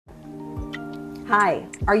Hi,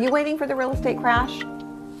 are you waiting for the real estate crash?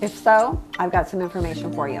 If so, I've got some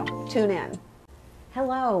information for you. Tune in.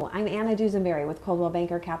 Hello, I'm Anna Deusenberry with Coldwell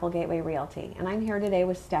Banker Capital Gateway Realty, and I'm here today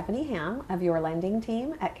with Stephanie Ham of your lending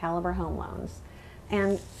team at Caliber Home Loans.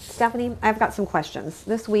 And Stephanie, I've got some questions.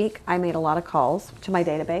 This week, I made a lot of calls to my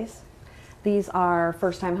database. These are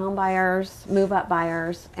first-time home buyers, move-up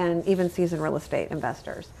buyers, and even seasoned real estate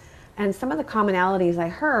investors. And some of the commonalities I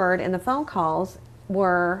heard in the phone calls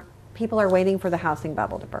were people are waiting for the housing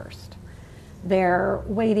bubble to burst. They're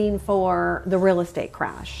waiting for the real estate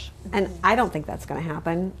crash. And I don't think that's going to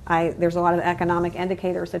happen. There's a lot of economic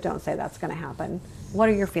indicators that don't say that's going to happen. What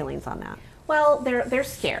are your feelings on that? Well, they're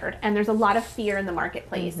scared, and there's a lot of fear in the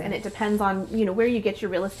marketplace, and it depends on where you get your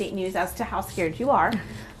real estate news as to how scared you are.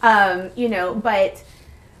 But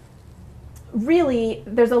really,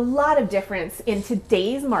 there's a lot of difference in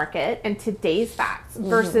today's market and today's facts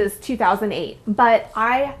versus 2008. But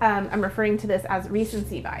I am referring to this as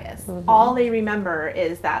recency bias. All they remember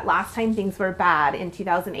is that last time things were bad in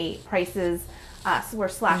 2008, prices were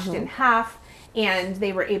slashed in half, and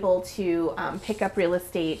they were able to pick up real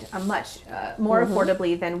estate much more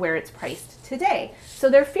affordably than where it's priced today. So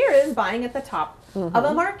their fear is buying at the top of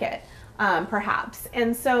a market, perhaps.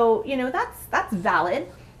 And so, that's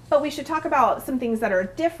valid. But we should talk about some things that are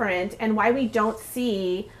different and why we don't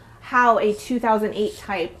see how a 2008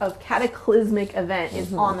 type of cataclysmic event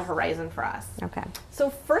is on the horizon for us. Okay. So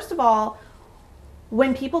first of all,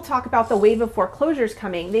 when people talk about the wave of foreclosures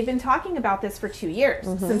coming, they've been talking about this for 2 years.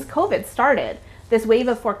 Since COVID started, this wave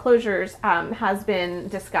of foreclosures has been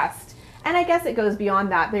discussed. And I guess it goes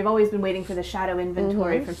beyond that. They've always been waiting for the shadow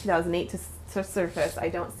inventory from 2008 to surface. I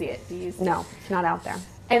don't see it. Do you see it? No, it's not out there.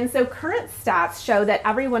 And so current stats show that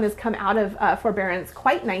everyone has come out of forbearance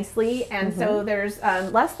quite nicely. And so there's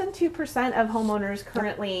less than 2% of homeowners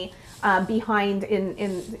currently behind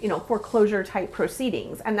in foreclosure type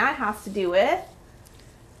proceedings. And that has to do with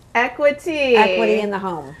equity. Equity in the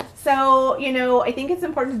home. So, I think it's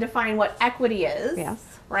important to define what equity is. Yes.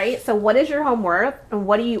 Right? So what is your home worth and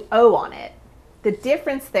what do you owe on it? The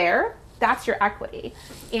difference there, that's your equity.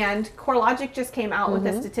 And CoreLogic just came out with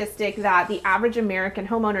a statistic that the average American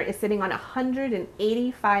homeowner is sitting on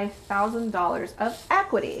 $185,000 of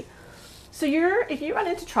equity. So if you run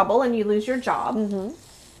into trouble and you lose your job,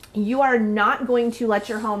 you are not going to let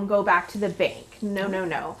your home go back to the bank.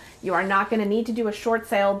 No. You are not going to need to do a short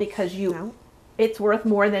sale because it's worth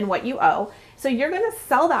more than what you owe. So you're going to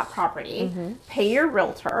sell that property, pay your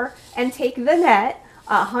realtor, and take the net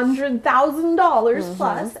 $100,000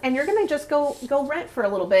 plus, and you're going to just go rent for a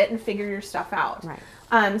little bit and figure your stuff out. Right.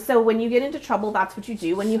 So when you get into trouble, that's what you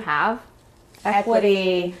do when you have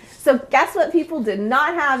equity. So guess what people did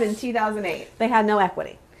not have in 2008? They had no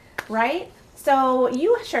equity. Right? So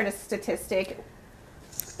you shared a statistic.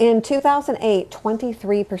 In 2008,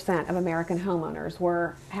 23% of American homeowners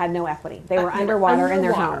had no equity. They were underwater in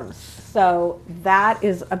their homes. So that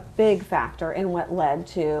is a big factor in what led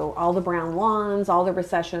to all the brown lawns, all the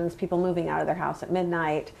recessions, people moving out of their house at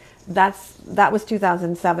midnight. That was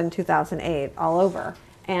 2007, 2008, all over.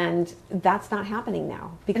 And that's not happening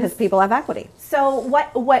now because people have equity. So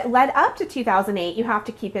what led up to 2008, you have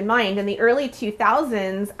to keep in mind, in the early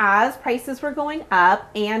 2000s, as prices were going up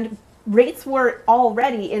and rates were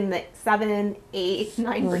already in the 7, 8,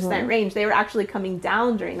 9% range. They were actually coming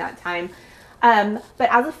down during that time. But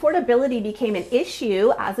as affordability became an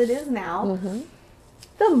issue, as it is now,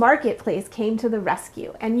 the marketplace came to the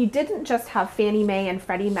rescue. And you didn't just have Fannie Mae and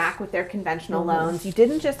Freddie Mac with their conventional loans. You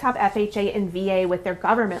didn't just have FHA and VA with their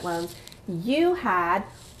government loans. You had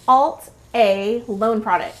Alt-A loan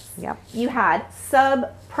products. Yep. You had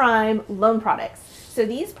subprime loan products. So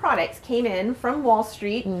these products came in from Wall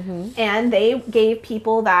Street, and they gave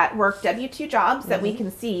people that work W-2 jobs that we can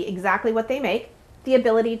see exactly what they make, the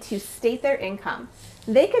ability to state their income.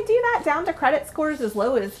 They could do that down to credit scores as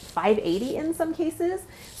low as 580 in some cases.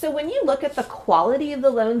 So when you look at the quality of the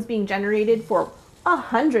loans being generated for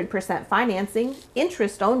 100% financing,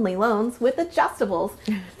 interest-only loans with adjustables,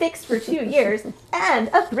 fixed for 2 years, and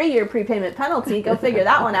a 3-year prepayment penalty, go figure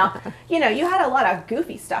that one out. You had a lot of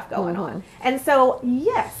goofy stuff going on. And so,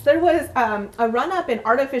 yes, there was a run-up in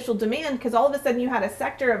artificial demand because all of a sudden you had a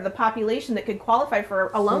sector of the population that could qualify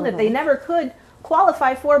for a loan that they never could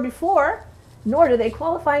qualify for before, nor do they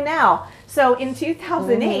qualify now. So in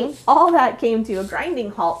 2008, all that came to a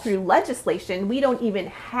grinding halt through legislation. We don't even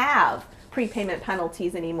have prepayment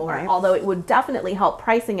penalties anymore, although it would definitely help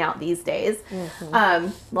pricing out these days.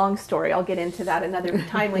 Long story, I'll get into that another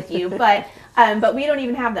time with you, but we don't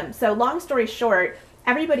even have them. So long story short,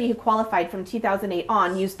 everybody who qualified from 2008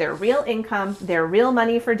 on used their real income, their real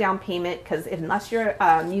money for down payment, because unless you're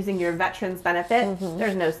using your veterans benefit,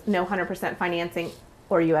 there's no 100% financing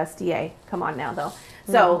or USDA. Come on now, though.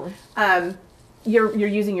 So you're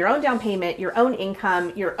using your own down payment, your own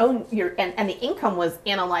income, and the income was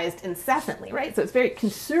analyzed incessantly, right? So it's very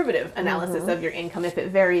conservative analysis of your income if it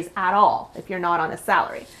varies at all, if you're not on a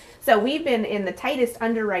salary. So we've been in the tightest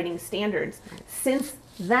underwriting standards since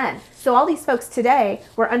then. So all these folks today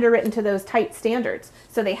were underwritten to those tight standards.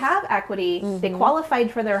 So they have equity, they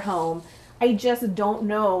qualified for their home. I just don't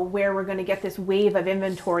know where we're going to get this wave of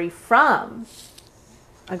inventory from.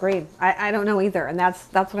 Agreed. I don't know either. And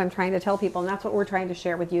that's what I'm trying to tell people. And that's what we're trying to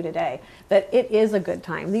share with you today, that it is a good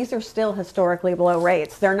time. These are still historically low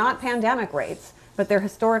rates. They're not pandemic rates, but they're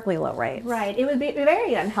historically low rates. Right. It would be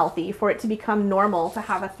very unhealthy for it to become normal to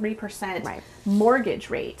have a 3% mortgage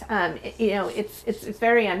rate. It's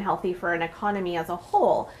very unhealthy for an economy as a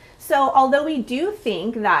whole. So although we do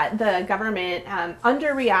think that the government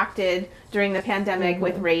underreacted during the pandemic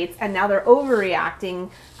with rates, and now they're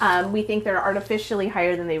overreacting, we think they're artificially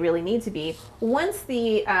higher than they really need to be. Once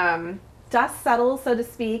the dust settles, so to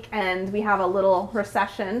speak, and we have a little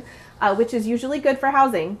recession, which is usually good for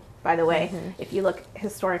housing, by the way, if you look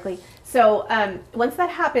historically. So once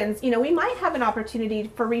that happens, we might have an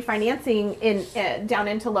opportunity for refinancing down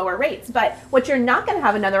into lower rates. But what you're not going to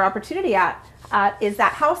have another opportunity at is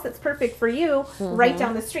that house that's perfect for you right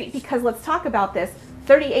down the street. Because let's talk about this.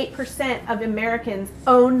 38% of Americans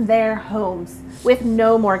own their homes with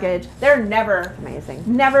no mortgage. They're never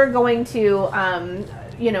going to,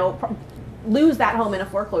 lose that home in a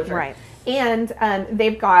foreclosure. Right. And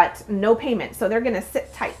they've got no payment, so they're going to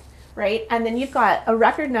sit tight. Right? And then you've got a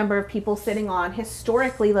record number of people sitting on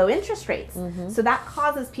historically low interest rates. So that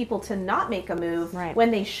causes people to not make a move when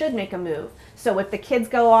they should make a move. So if the kids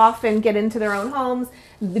go off and get into their own homes,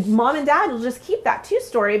 the mom and dad will just keep that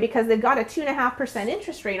 2-story because they've got a 2.5%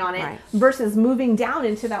 interest rate on it versus moving down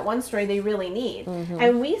into that 1-story they really need.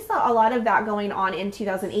 And we saw a lot of that going on in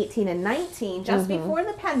 2018 and 19, just before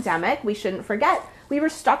the pandemic. We shouldn't forget, we were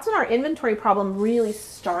stuck when our inventory problem really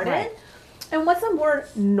started. And what's a more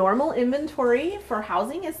normal inventory for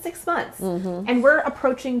housing is 6 months. And we're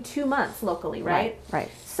approaching 2 months locally, right?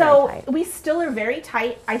 Right. So we still are very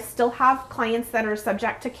tight. I still have clients that are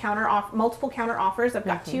subject to multiple counter offers. I've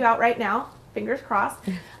got 2 out right now, fingers crossed.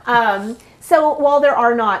 So while there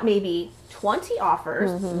are not maybe 20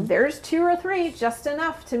 offers, there's 2 or 3, just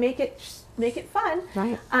enough to make it fun.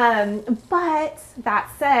 Right. But that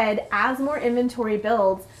said, as more inventory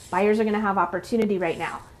builds, buyers are going to have opportunity right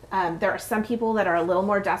now. There are some people that are a little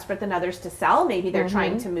more desperate than others to sell. Maybe they're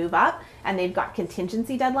trying to move up and they've got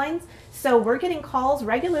contingency deadlines. So we're getting calls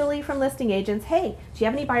regularly from listing agents. Hey, do you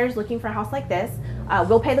have any buyers looking for a house like this?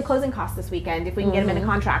 We'll pay the closing costs this weekend if we can get them in a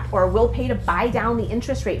contract, or we'll pay to buy down the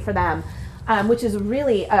interest rate for them, which is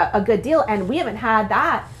really a good deal. And we haven't had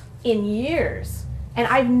that in years. And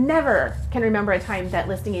I've never can remember a time that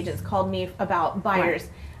listing agents called me about buyers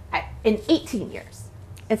in 18 years.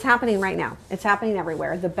 It's happening right now. It's happening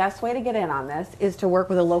everywhere. The best way to get in on this is to work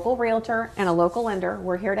with a local realtor and a local lender.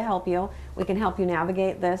 We're here to help you. We can help you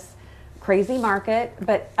navigate this crazy market,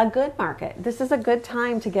 but a good market. This is a good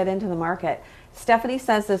time to get into the market. Stephanie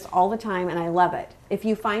says this all the time, and I love it. If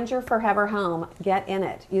you find your forever home, get in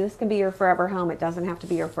it. This can be your forever home. It doesn't have to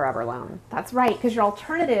be your forever loan. That's right, because your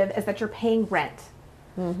alternative is that you're paying rent.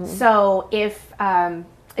 So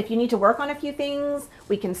if you need to work on a few things,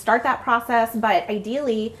 we can start that process. But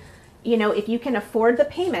ideally, if you can afford the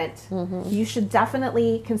payment, you should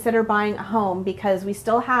definitely consider buying a home, because we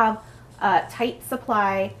still have a tight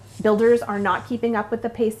supply. Builders are not keeping up with the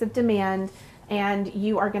pace of demand, and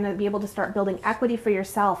you are going to be able to start building equity for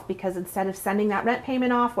yourself, because instead of sending that rent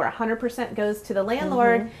payment off where 100% goes to the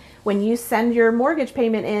landlord, when you send your mortgage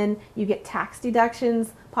payment in, you get tax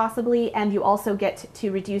deductions possibly, and you also get to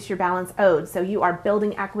reduce your balance owed. So you are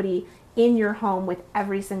building equity in your home with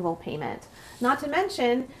every single payment. Not to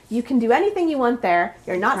mention, you can do anything you want there.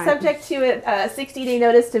 You're not subject to a 60-day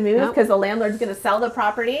notice to move, because the landlord's going to sell the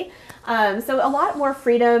property. So a lot more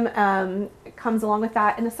freedom comes along with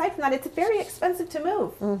that. And aside from that, it's very expensive to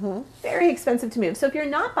move. Very expensive to move. So if you're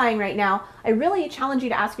not buying right now, I really challenge you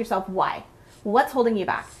to ask yourself why. What's holding you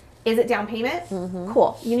back? Is it down payment?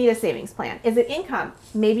 Cool. You need a savings plan. Is it income?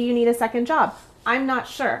 Maybe you need a second job. I'm not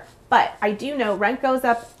sure. But I do know rent goes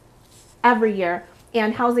up every year,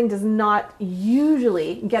 and housing does not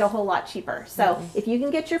usually get a whole lot cheaper. So if you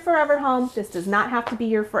can get your forever home, this does not have to be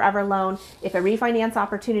your forever loan. If a refinance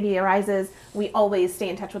opportunity arises, we always stay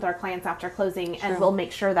in touch with our clients after closing, and we'll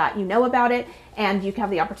make sure that you know about it and you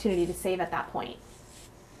have the opportunity to save at that point.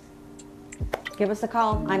 Give us a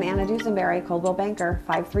call. I'm Anna Deusenberry, Coldwell Banker,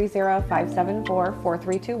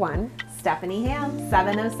 530-574-4321. Stephanie Ham,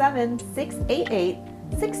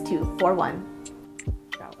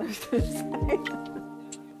 707-688-6241.